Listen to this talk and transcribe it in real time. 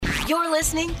You're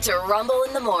listening to Rumble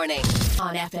in the Morning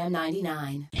on FM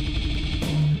 99.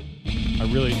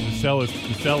 The cell is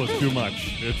too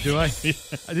much. Do I?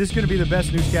 This is going to be the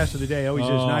best newscast of the day. Always is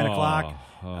 9 o'clock.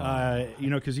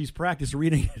 Because he's practiced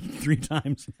reading it 3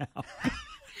 times now.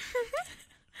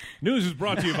 News is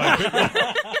brought to you by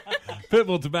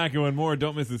Pitbull Tobacco and more.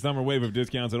 Don't miss the summer wave of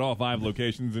discounts at all 5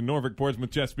 locations in Norfolk,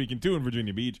 Portsmouth, Chesapeake, and 2 in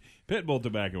Virginia Beach. Pitbull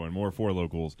Tobacco and more for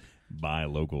locals by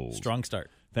locals. Strong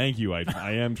start. Thank you.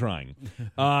 I am trying.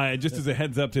 Just as a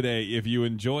heads up today, if you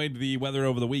enjoyed the weather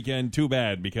over the weekend, too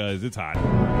bad because it's hot.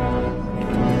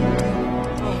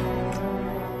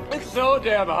 It's so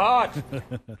damn hot.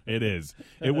 It is.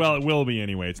 It will be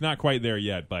anyway. It's not quite there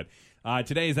yet, but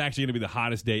today is actually going to be the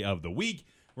hottest day of the week.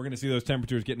 We're going to see those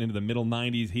temperatures getting into the middle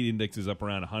 90s. Heat index is up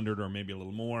around 100 or maybe a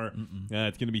little more.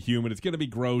 It's going to be humid. It's going to be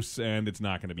gross, and it's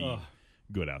not going to be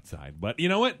good outside. But you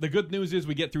know what? The good news is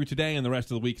we get through today, and the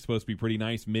rest of the week is supposed to be pretty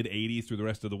nice, mid-80s through the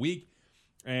rest of the week.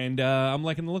 And I'm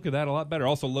liking the look of that a lot better.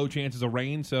 Also, low chances of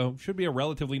rain, so should be a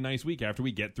relatively nice week after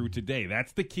we get through today.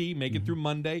 That's the key. Make it through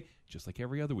Monday, just like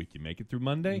every other week. You make it through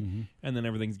Monday, and then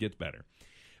everything gets better.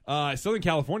 Southern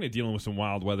California dealing with some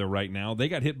wild weather right now. They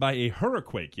got hit by a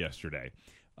HurriQuake yesterday.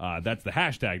 That's the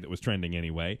hashtag that was trending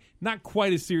anyway. Not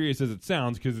quite as serious as it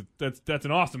sounds because that's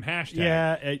an awesome hashtag.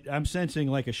 Yeah, I'm sensing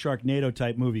like a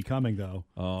Sharknado-type movie coming, though.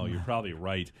 Oh, you're probably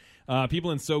right.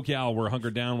 People in SoCal were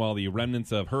hunkered down while the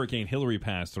remnants of Hurricane Hillary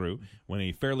passed through when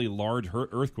a fairly large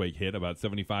earthquake hit about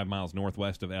 75 miles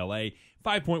northwest of L.A.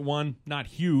 5.1, not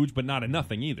huge, but not a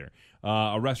nothing either.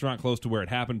 A restaurant close to where it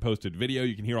happened posted video.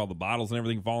 You can hear all the bottles and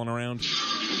everything falling around.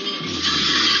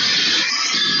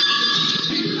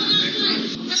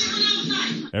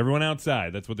 Everyone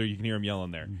outside. That's what you can hear them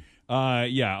yelling there.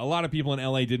 A lot of people in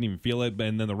L.A. didn't even feel it,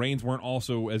 and then the rains weren't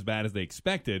also as bad as they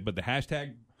expected, but the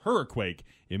hashtag HurriQuake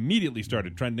immediately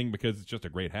started trending because it's just a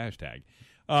great hashtag.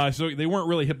 So they weren't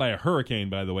really hit by a hurricane,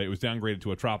 by the way. It was downgraded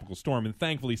to a tropical storm, and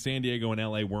thankfully San Diego and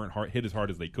L.A. weren't hit as hard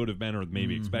as they could have been or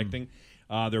maybe expecting.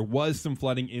 There was some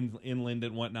flooding inland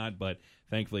and whatnot, but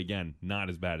thankfully, again, not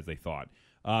as bad as they thought.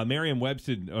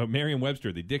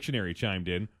 Merriam-Webster, the dictionary, chimed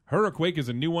in, HurriQuake is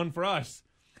a new one for us.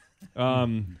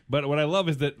 But what I love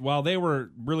is that while they were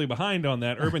really behind on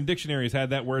that, Urban Dictionary has had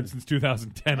that word since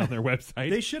 2010 on their website.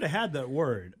 They should have had that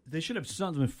word. They should have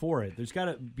something for it. There's got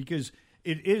to, because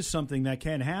it is something that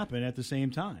can happen at the same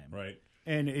time. Right.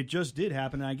 And it just did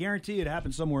happen. And I guarantee it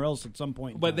happened somewhere else at some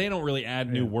point. But they don't really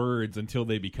add new words until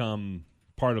they become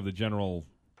part of the general,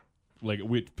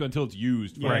 until it's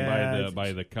used by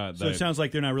the. So it sounds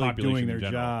like they're not really doing their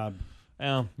job.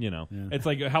 Well, it's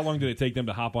like how long did it take them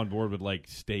to hop on board with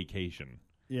staycation?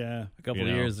 Yeah, a couple of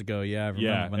years ago. I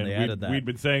remember when they added that. We'd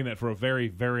been saying that for a very,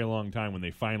 very long time when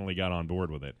they finally got on board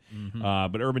with it.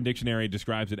 But Urban Dictionary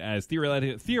describes it as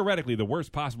theoretically the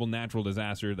worst possible natural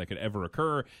disaster that could ever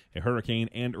occur, a hurricane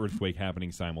and earthquake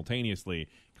happening simultaneously.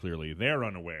 Clearly, they're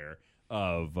unaware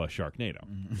of Sharknado.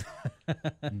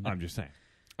 I'm just saying.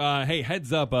 Hey,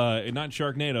 heads up, not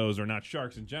Sharknadoes or not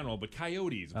sharks in general, but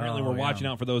coyotes. Apparently we're watching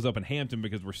out for those up in Hampton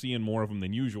because we're seeing more of them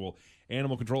than usual.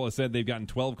 Animal Control has said they've gotten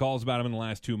 12 calls about them in the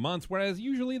last 2 months, whereas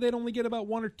usually they'd only get about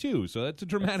 1 or 2. So that's a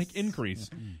dramatic increase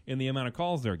in the amount of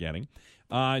calls they're getting.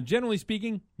 Generally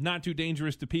speaking, not too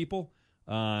dangerous to people.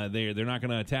 They're not going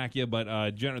to attack you,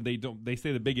 but they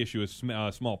say the big issue is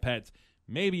small pets.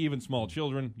 Maybe even small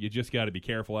children. You just got to be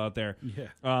careful out there. Yeah.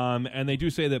 And they do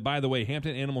say that, by the way,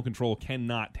 Hampton Animal Control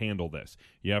cannot handle this.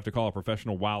 You have to call a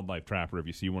professional wildlife trapper if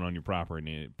you see one on your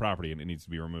property and it needs to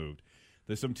be removed.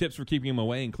 There's some tips for keeping them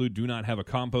away include do not have a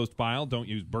compost pile, don't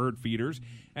use bird feeders,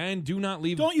 and do not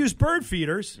leave... Don't use bird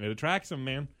feeders. It attracts them,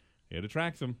 man. It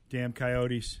attracts them. Damn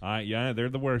coyotes. Yeah, they're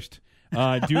the worst.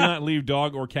 Do not leave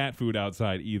dog or cat food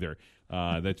outside either.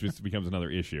 That just becomes another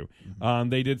issue.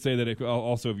 They did say that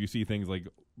also if you see things like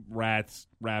rats,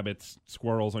 rabbits,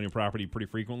 squirrels on your property pretty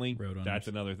frequently, that's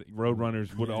another thing.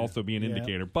 Roadrunners would also be an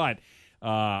indicator, but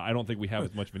I don't think we have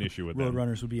as much of an issue with them.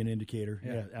 Roadrunners would be an indicator.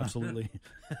 Yeah, absolutely.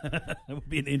 It would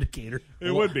be an indicator. It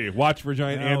would be. Watch for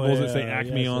giant anvils that say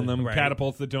Acme on them,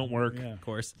 catapults that don't work, of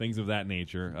course. things of that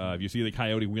nature. If you see the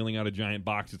coyote wheeling out a giant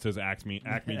box that says Acme,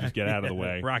 just get out of the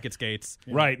way. Rocket skates.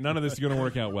 Right. None of this is going to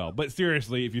work out well. But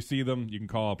seriously, if you see them, you can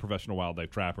call a professional wildlife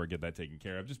trapper and get that taken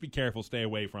care of. Just be careful. Stay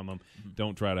away from them.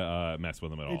 Don't try to mess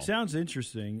with them at all. It sounds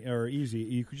interesting or easy.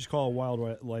 You could just call a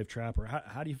wildlife trapper.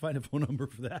 How do you find a phone number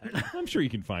for that? I'm sure you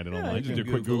can find it online. Just do a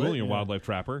quick Google, wildlife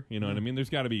trapper. You know what I mean? There's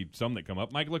got to be some that come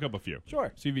up. Mike, look up a few.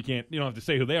 Sure. See if you can't. You don't have to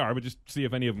say who they are, but just see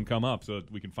if any of them come up so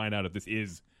that we can find out if this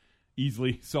is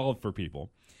easily solved for people.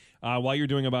 While you're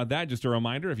doing about that, just a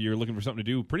reminder, if you're looking for something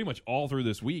to do pretty much all through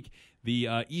this week, the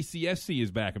ECSC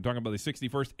is back. I'm talking about the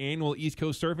 61st Annual East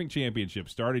Coast Surfing Championship.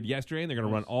 Started yesterday, and they're going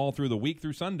to run all through the week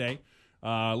through Sunday.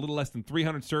 A little less than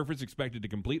 300 surfers expected to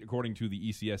complete, according to the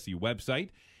ECSC website.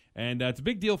 And it's a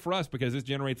big deal for us because this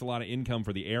generates a lot of income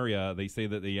for the area. They say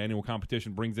that the annual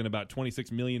competition brings in about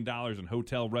 $26 million in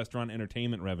hotel, restaurant,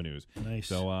 entertainment revenues. Nice.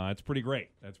 So it's pretty great.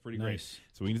 That's pretty great. Nice.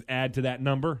 So we can just add to that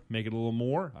number, make it a little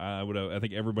more. I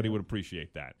think everybody would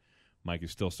appreciate that. Mike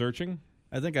is still searching.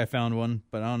 I think I found one,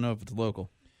 but I don't know if it's local.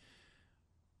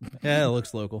 Yeah, it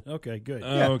looks local. Okay, good.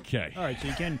 Okay. All right, so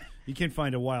you can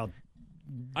find a wild.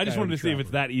 I just wanted to see if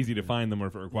it's that easy to find them or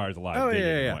if it requires a lot of digging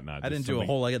and whatnot. I didn't do a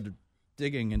whole lot of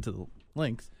digging into the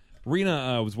links.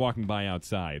 Rena was walking by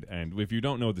outside, and if you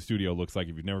don't know what the studio looks like,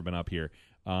 if you've never been up here,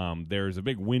 there's a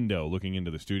big window looking into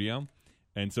the studio.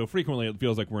 And so frequently it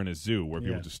feels like we're in a zoo where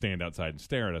people just stand outside and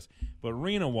stare at us. But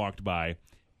Rena walked by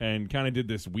and kind of did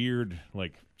this weird,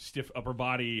 like, stiff upper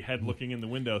body head looking in the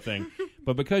window thing.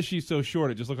 But because she's so short,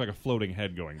 it just looked like a floating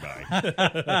head going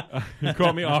by. It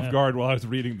caught me off guard while I was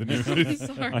reading the news.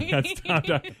 Sorry. I got stopped.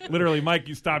 Literally, Mike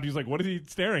stopped. He's like, what is he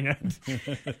staring at?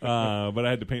 But I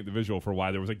had to paint the visual for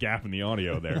why there was a gap in the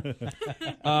audio there.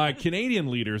 Canadian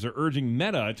leaders are urging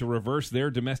Meta to reverse their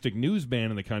domestic news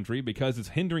ban in the country because it's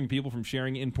hindering people from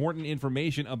sharing important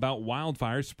information about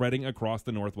wildfires spreading across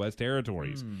the Northwest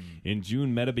Territories. In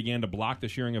June, Meta began to block the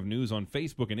sharing of news on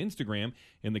Facebook and Instagram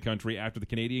in the country after the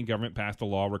Canadian government passed a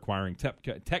law requiring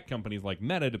tech companies like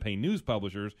Meta to pay news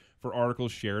publishers for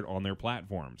articles shared on their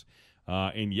platforms.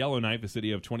 In Yellowknife, a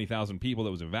city of 20,000 people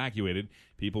that was evacuated,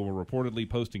 people were reportedly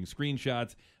posting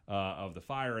screenshots of the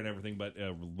fire and everything, but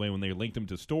when they linked them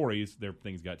to stories, their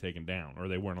things got taken down, or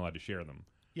they weren't allowed to share them.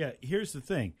 Yeah, here's the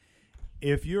thing.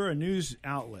 If you're a news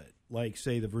outlet, like,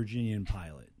 say, the Virginian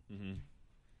Pilot,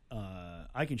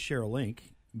 I can share a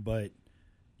link, but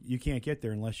you can't get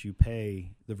there unless you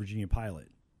pay the Virginia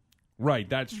Pilot. Right,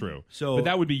 that's true. But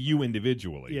that would be you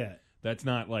individually. Yeah. That's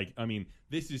not like, I mean,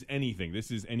 this is anything.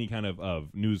 This is any kind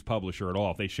of news publisher at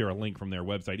all. If they share a link from their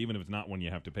website, even if it's not one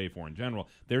you have to pay for in general,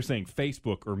 they're saying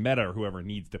Facebook or Meta or whoever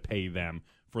needs to pay them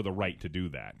for the right to do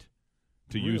that,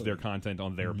 to use their content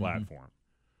on their platform.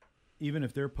 Even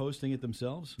if they're posting it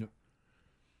themselves? Yep.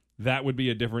 That would be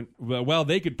a different. Well,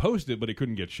 they could post it, but it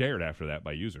couldn't get shared after that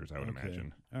by users, I would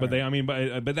imagine. But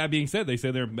but that being said, they say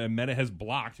their Meta has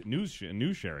blocked news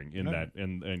sharing in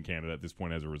in Canada at this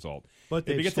point as a result. But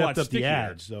they've stepped up the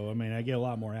ads, though. I mean, I get a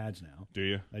lot more ads now. Do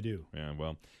you? I do. Yeah.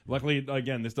 Well, luckily,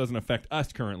 again, this doesn't affect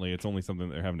us currently. It's only something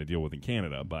they're having to deal with in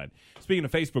Canada. But speaking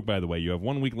of Facebook, by the way, you have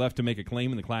 1 week left to make a claim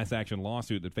in the class action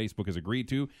lawsuit that Facebook has agreed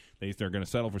to. They're going to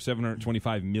settle for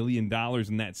 $725 million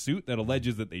in that suit that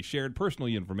alleges that they shared personal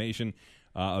information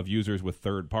of users with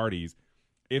third parties.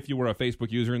 If you were a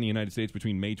Facebook user in the United States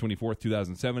between May 24th,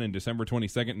 2007 and December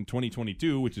 22nd,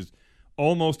 2022, which is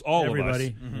almost all of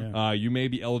us, you may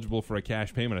be eligible for a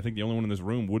cash payment. I think the only one in this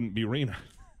room wouldn't be Rena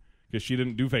because she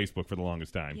didn't do Facebook for the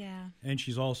longest time. Yeah. And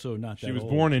she's also not that She was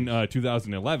old. born in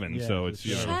 2011, so it's,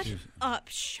 you know. Shut up,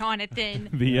 Jonathan.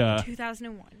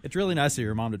 2001. It's really nice of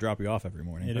your mom to drop you off every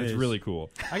morning. It's really cool.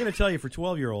 I got to tell you, for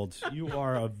 12-year-olds, you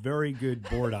are a very good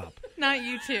board op. Not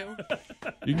you two.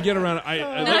 You can get around.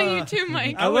 Not you too,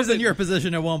 Mike. I was in your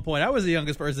position at one point. I was the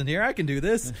youngest person here. I can do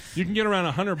this. You can get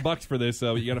around $100 for this,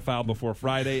 so you got to file before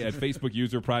Friday at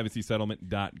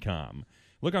FacebookUserPrivacySettlement.com.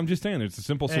 Look, I'm just saying, there's a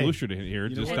simple solution to here.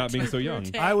 Just stop being so young.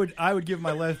 I would give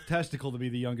my left testicle to be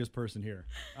the youngest person here.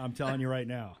 I'm telling you right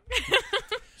now.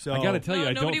 So I got to tell you,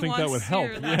 I don't think that would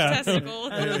help. Testicle.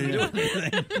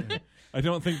 I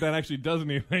don't think that actually does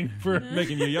anything for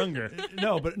making you younger.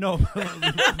 No. You know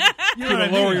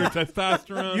lower your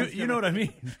testosterone. You know what I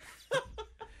mean?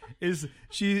 Is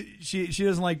she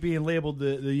doesn't like being labeled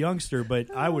the youngster, but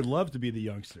I would love to be the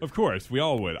youngster. Of course, we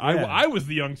all would. Yeah. I was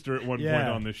the youngster at one point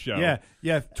on this show.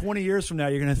 Yeah. 20 years from now,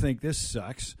 you're going to think this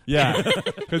sucks. Yeah,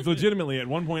 because legitimately, at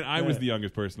one point, I was the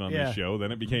youngest person on this show.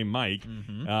 Then it became Mike,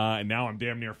 and now I'm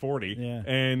damn near 40. Yeah.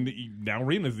 And now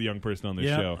Rena's the young person on this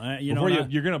show. Before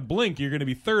you're going to blink, you're going to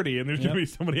be 30, and there's going to be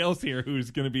somebody else here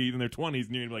who's going to be in their 20s,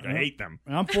 and you're going to be like, I hate them.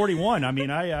 I'm 41. I mean,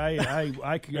 I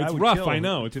it's would rough. kill I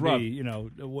know it's to rough. Be, you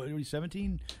know, what are you,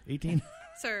 17, 18?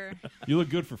 Sir. You look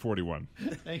good for 41.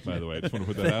 Thank you. By the way, I just want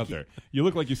to put that out there. You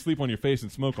look like you sleep on your face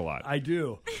and smoke a lot. I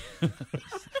do.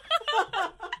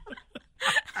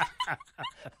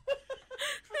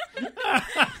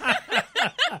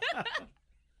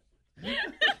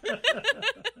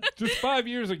 Just 5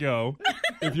 years ago,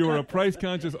 if you were a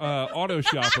price-conscious auto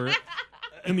shopper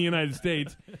in the United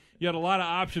States, you had a lot of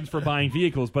options for buying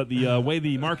vehicles, but the way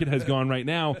the market has gone right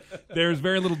now, there's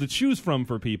very little to choose from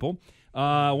for people.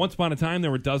 Once upon a time,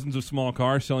 there were dozens of small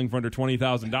cars selling for under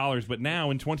 $20,000, but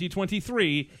now in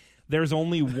 2023, there's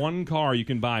only one car you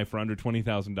can buy for under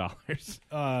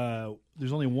 $20,000.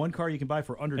 There's only one car you can buy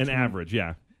for under An 20. average,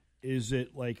 yeah. Is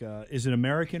it like is it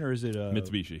American or is it a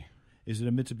Mitsubishi. Is it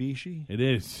a Mitsubishi? It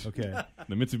is. Okay.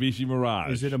 The Mitsubishi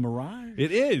Mirage. Is it a Mirage?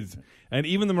 It is. And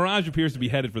even the Mirage appears to be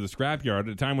headed for the scrapyard. At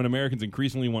a time when Americans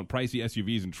increasingly want pricey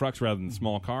SUVs and trucks rather than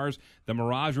small cars, the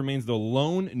Mirage remains the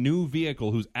lone new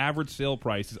vehicle whose average sale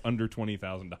price is under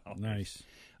 $20,000. Nice.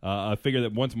 A figure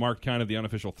that once marked kind of the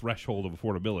unofficial threshold of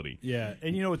affordability. Yeah,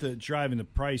 and you know what the driving the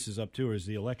price is up to is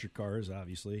the electric cars,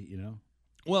 obviously, you know.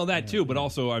 Well, that too, but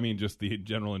also, I mean, just the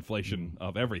general inflation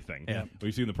of everything. Yeah.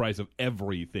 We've seen the price of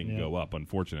everything go up,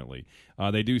 unfortunately.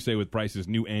 They do say with prices,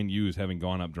 new and used, having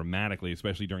gone up dramatically,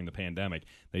 especially during the pandemic,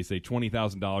 they say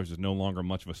 $20,000 is no longer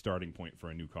much of a starting point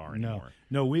for a new car anymore.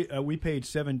 No, we paid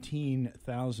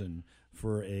 $17,000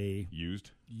 for a Used?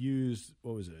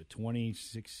 what was it, a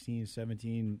 2016,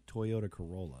 17 Toyota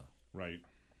Corolla. Right.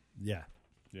 Yeah.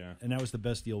 Yeah. And that was the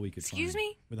best deal we could find. Excuse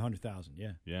me? With $100,000,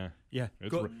 yeah. Yeah. Yeah.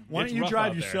 It's Go, r- why it's don't you rough drive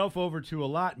out there. yourself over to a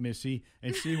lot, Missy,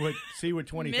 and see what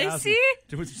 20,000 Missy?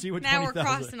 see what Now we're 20,000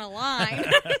 crossing a line.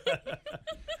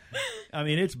 I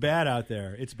mean, it's bad out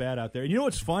there. It's bad out there. And you know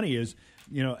what's funny is,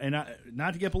 you know, and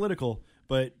not to get political,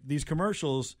 but these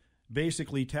commercials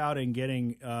basically touting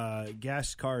getting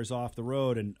gas cars off the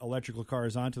road and electrical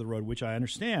cars onto the road, which I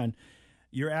understand.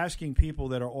 You're asking people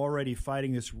that are already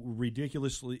fighting this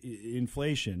ridiculous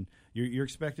inflation. You're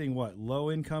expecting what,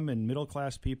 low income and middle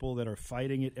class people that are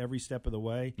fighting it every step of the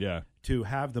way, to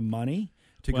have the money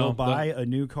to go buy a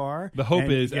new car. The hope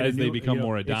and is get as they become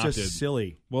more it's adopted. just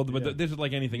silly. Well, but this is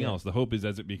like anything else. The hope is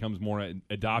as it becomes more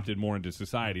adopted more into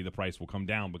society, the price will come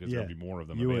down because there'll be more of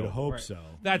them You available. would hope so.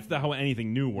 That's how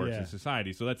anything new works Yeah. in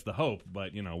society. So that's the hope.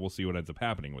 But, you know, we'll see what ends up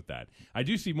happening with that. I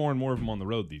do see more and more of them on the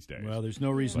road these days. Well, there's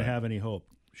no reason to have any hope.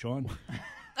 Sean?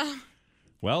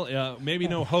 Well, maybe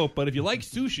no hope, but if you like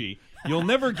sushi, you'll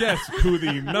never guess who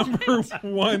the number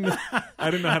one...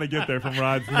 I didn't know how to get there from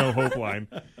Rod's no hope line.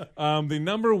 The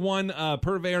number one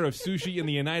purveyor of sushi in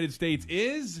the United States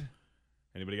is...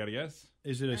 Anybody got a guess?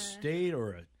 Is it a state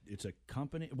or it's a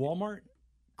company? Walmart?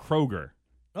 Kroger.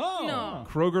 Oh. No.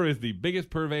 Kroger is the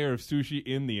biggest purveyor of sushi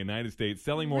in the United States,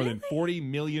 selling more than 40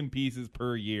 million pieces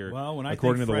per year, Well, when I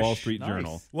according to think the Wall fresh- Street Nice.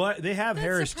 Journal. Well, they have That's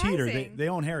Harris Teeter. surprising. They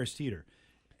own Harris Teeter.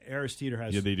 Harris Teeter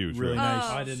has Yeah, they do, really true. nice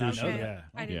Oh, I did not know sushi. that. Yeah.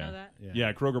 I didn't know that.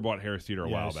 Yeah, Kroger bought Harris Teeter a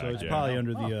Yeah, while so back. it's yeah. probably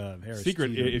under the Harris Secret,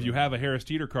 Teeter. if you have a Harris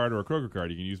Teeter card or a Kroger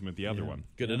card, you can use them at the other one.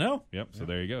 Good to know. Yep, so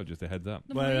there you go. Just a heads up.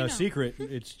 The more you But know. secret,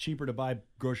 it's cheaper to buy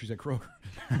groceries at Kroger.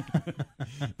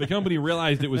 The company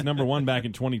realized it was number one back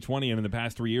in 2020, and in the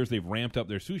past 3 years, they've ramped up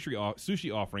their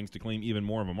sushi offerings to claim even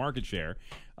more of a market share.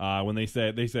 When they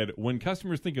said, when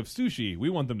customers think of sushi, we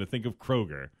want them to think of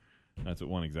Kroger. That's what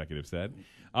one executive said.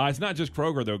 It's not just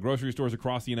Kroger, though. Grocery stores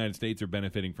across the United States are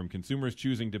benefiting from consumers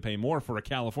choosing to pay more for a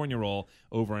California roll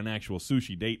over an actual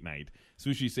sushi date night.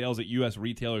 Sushi sales at U.S.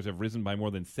 retailers have risen by more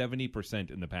than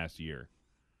 70% in the past year.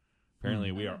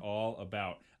 Apparently, we are all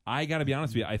about... I got to be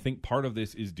honest with you, I think part of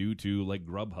this is due to like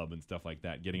Grubhub and stuff like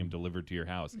that, getting them delivered to your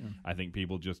house. I think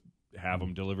people just have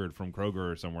them delivered from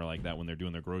Kroger or somewhere like that when they're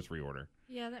doing their grocery order.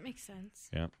 Yeah, that makes sense.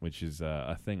 Yeah, which is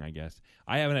a thing, I guess.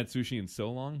 I haven't had sushi in so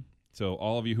long, so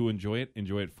all of you who enjoy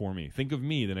it for me. Think of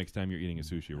me the next time you're eating a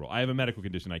sushi roll. I have a medical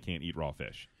condition. I can't eat raw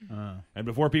fish. And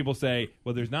before people say,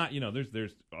 well, there's not,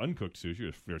 there's uncooked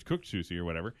sushi, there's cooked sushi or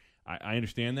whatever, I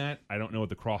understand that. I don't know what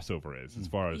the crossover is as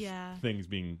far as things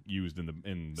being used in the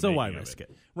So making why of risk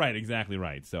it? Right, exactly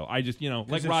right. So I just, like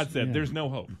it's- Rod said, yeah. there's no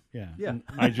hope. Yeah.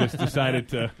 I just decided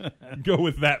to go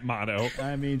with that motto.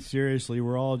 I mean, seriously,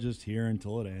 we're all just here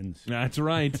until it ends. That's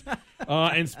right.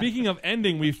 And speaking of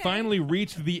ending, we finally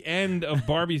reached the end of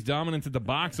Barbie's dominance at the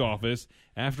box office.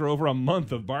 After over a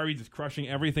month of Barbie just crushing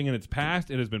everything in its past,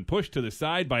 it has been pushed to the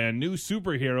side by a new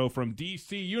superhero from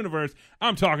DC Universe.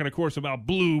 I'm talking, of course, about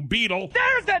Blue Beetle.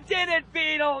 There's a tinted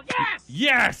beetle! Yes!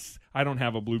 Yes! I don't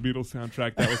have a Blue Beetle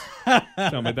soundtrack.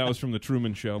 That was from the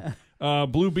Truman Show.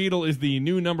 Blue Beetle is the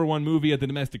new number one movie at the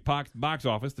domestic box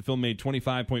office. The film made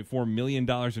 $25.4 million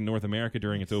in North America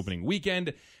during its opening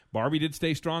weekend. Barbie did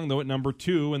stay strong, though, at number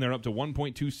 2, and they're up to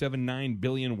 $1.279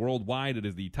 billion worldwide. It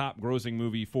is the top-grossing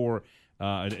movie for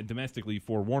domestically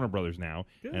for Warner Brothers now,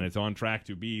 and it's on track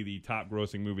to be the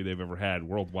top-grossing movie they've ever had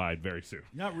worldwide very soon.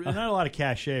 Not a lot of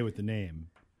cachet with the name.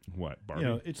 What, Barbie? You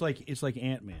know, it's like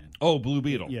Ant-Man. Oh, Blue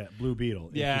Beetle. Yeah, Blue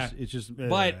Beetle. It's just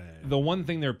but the one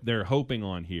thing they're hoping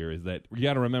on here is that you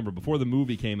got to remember, before the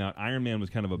movie came out, Iron Man was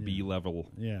kind of a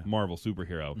B-level Marvel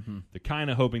superhero. They're kind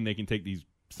of hoping they can take these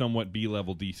somewhat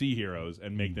B-level DC heroes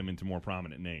and make them into more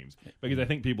prominent names. Because I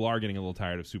think people are getting a little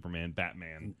tired of Superman,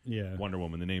 Batman, Wonder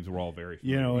Woman. The names were all very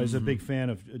familiar. As a big fan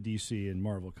of DC and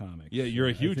Marvel Comics. Yeah, you're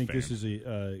a huge I think fan. this is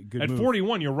a good At move.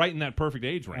 41, you're right in that perfect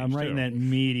age range, I'm right in too. that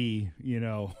meaty,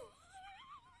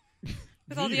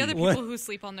 With all the other people who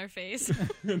sleep on their face.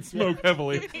 And smoke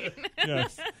heavily.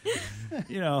 Yes.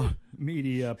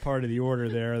 meaty part of the order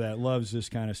there that loves this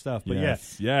kind of stuff. But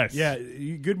Yes. yeah,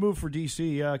 good move for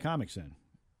DC Comics then.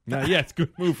 Yes,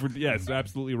 good move. Yes,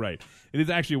 absolutely right. It is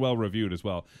actually well reviewed as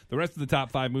well. The rest of the top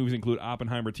 5 movies include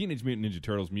Oppenheimer, Teenage Mutant Ninja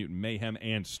Turtles, Mutant Mayhem,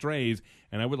 and Strays.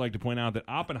 And I would like to point out that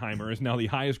Oppenheimer is now the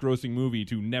highest-grossing movie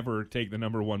to never take the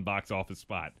number 1 box office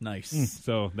spot. Nice.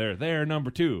 So they're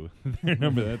number 2.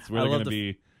 That's where they're going to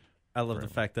be. I love the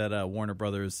fact that Warner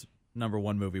Brothers' number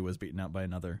 1 movie was beaten out by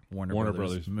another Warner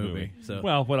Brothers movie. So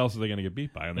well, what else are they going to get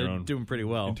beat by on their they're own doing pretty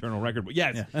well. internal record? But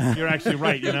yes, you're actually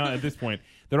right. At this point,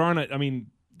 there aren't. I mean.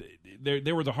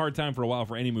 There was a hard time for a while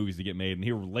for any movies to get made, and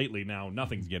here lately now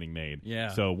nothing's getting made. Yeah.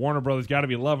 So Warner Brothers got to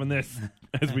be loving this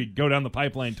as we go down the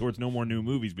pipeline towards no more new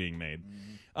movies being made.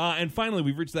 And finally,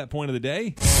 we've reached that point of the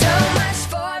day. So much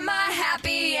for my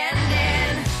happy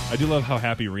ending. I do love how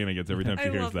happy Rena gets every time she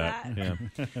I hears love that.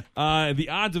 that. Yeah. The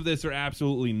odds of this are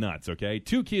absolutely nuts, okay?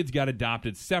 2 kids got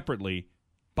adopted separately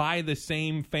by the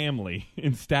same family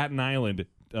in Staten Island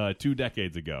 2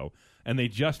 decades ago. And they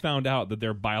just found out that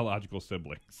they're biological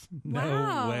siblings.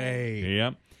 Wow. No way.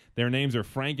 Yep. Their names are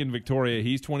Frank and Victoria.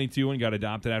 He's 22 and got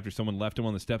adopted after someone left him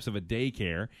on the steps of a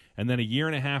daycare. And then a year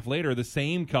and a half later, the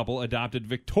same couple adopted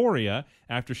Victoria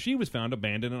after she was found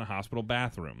abandoned in a hospital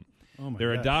bathroom. Oh my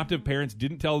Their gosh. adoptive parents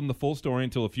didn't tell them the full story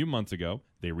until a few months ago.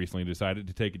 They recently decided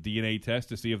to take a DNA test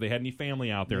to see if they had any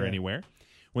family out there anywhere.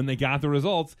 When they got the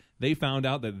results, they found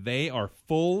out that they are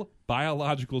full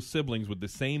biological siblings with the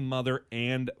same mother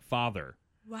and father.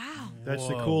 Wow. That's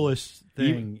the coolest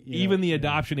thing. Even the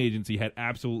adoption agency had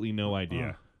absolutely no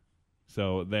idea.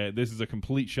 So this is a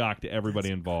complete shock to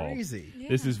everybody involved. Crazy.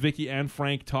 This is Vicky and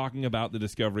Frank talking about the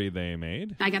discovery they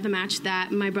made. I got the match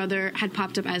that my brother had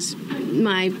popped up as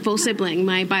my full sibling,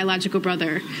 my biological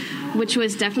brother, which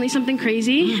was definitely something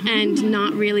crazy and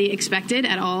not really expected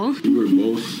at all. We were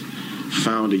both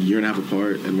found a year and a half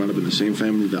apart and wound up in the same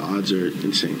family. The odds are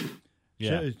insane.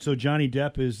 Yeah. So Johnny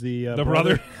Depp is the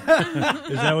brother.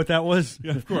 Is that what that was?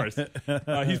 Yeah, of course.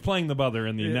 He's playing the brother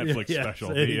in the Netflix yeah, special.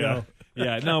 there you go.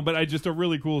 Yeah, no, but just a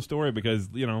really cool story because,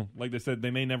 like they said,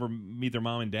 they may never meet their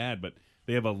mom and dad, but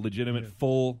they have a legitimate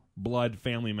full-blood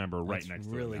family member right next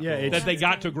to them. Yeah, that they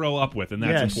got to grow up with, and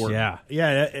that's important.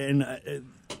 Yeah, and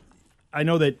I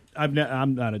know that I'm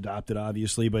not adopted,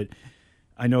 obviously, but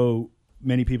I know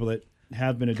many people that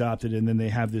have been adopted, and then they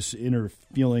have this inner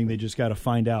feeling they just got to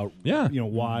find out,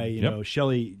 why. You know,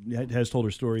 Shelley has told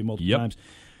her story multiple times,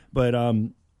 but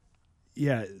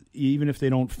even if they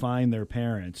don't find their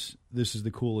parents, this is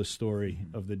the coolest story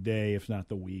of the day, if not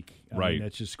the week. I mean,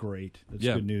 that's just great. That's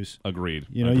good news. Agreed.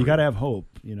 You got to have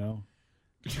hope.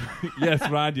 Yes,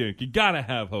 Rod, you got to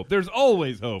have hope. There's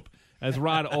always hope, as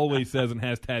Rod always says and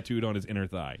has tattooed on his inner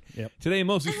thigh. Yep. Today,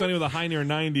 mostly sunny with a high near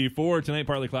 94. Tonight,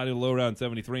 partly cloudy with a low around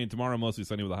 73. And tomorrow, mostly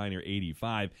sunny with a high near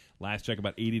 85. Last check,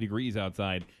 about 80 degrees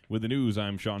outside. With the news,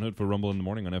 I'm Sean Hood for Rumble in the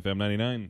Morning on FM 99.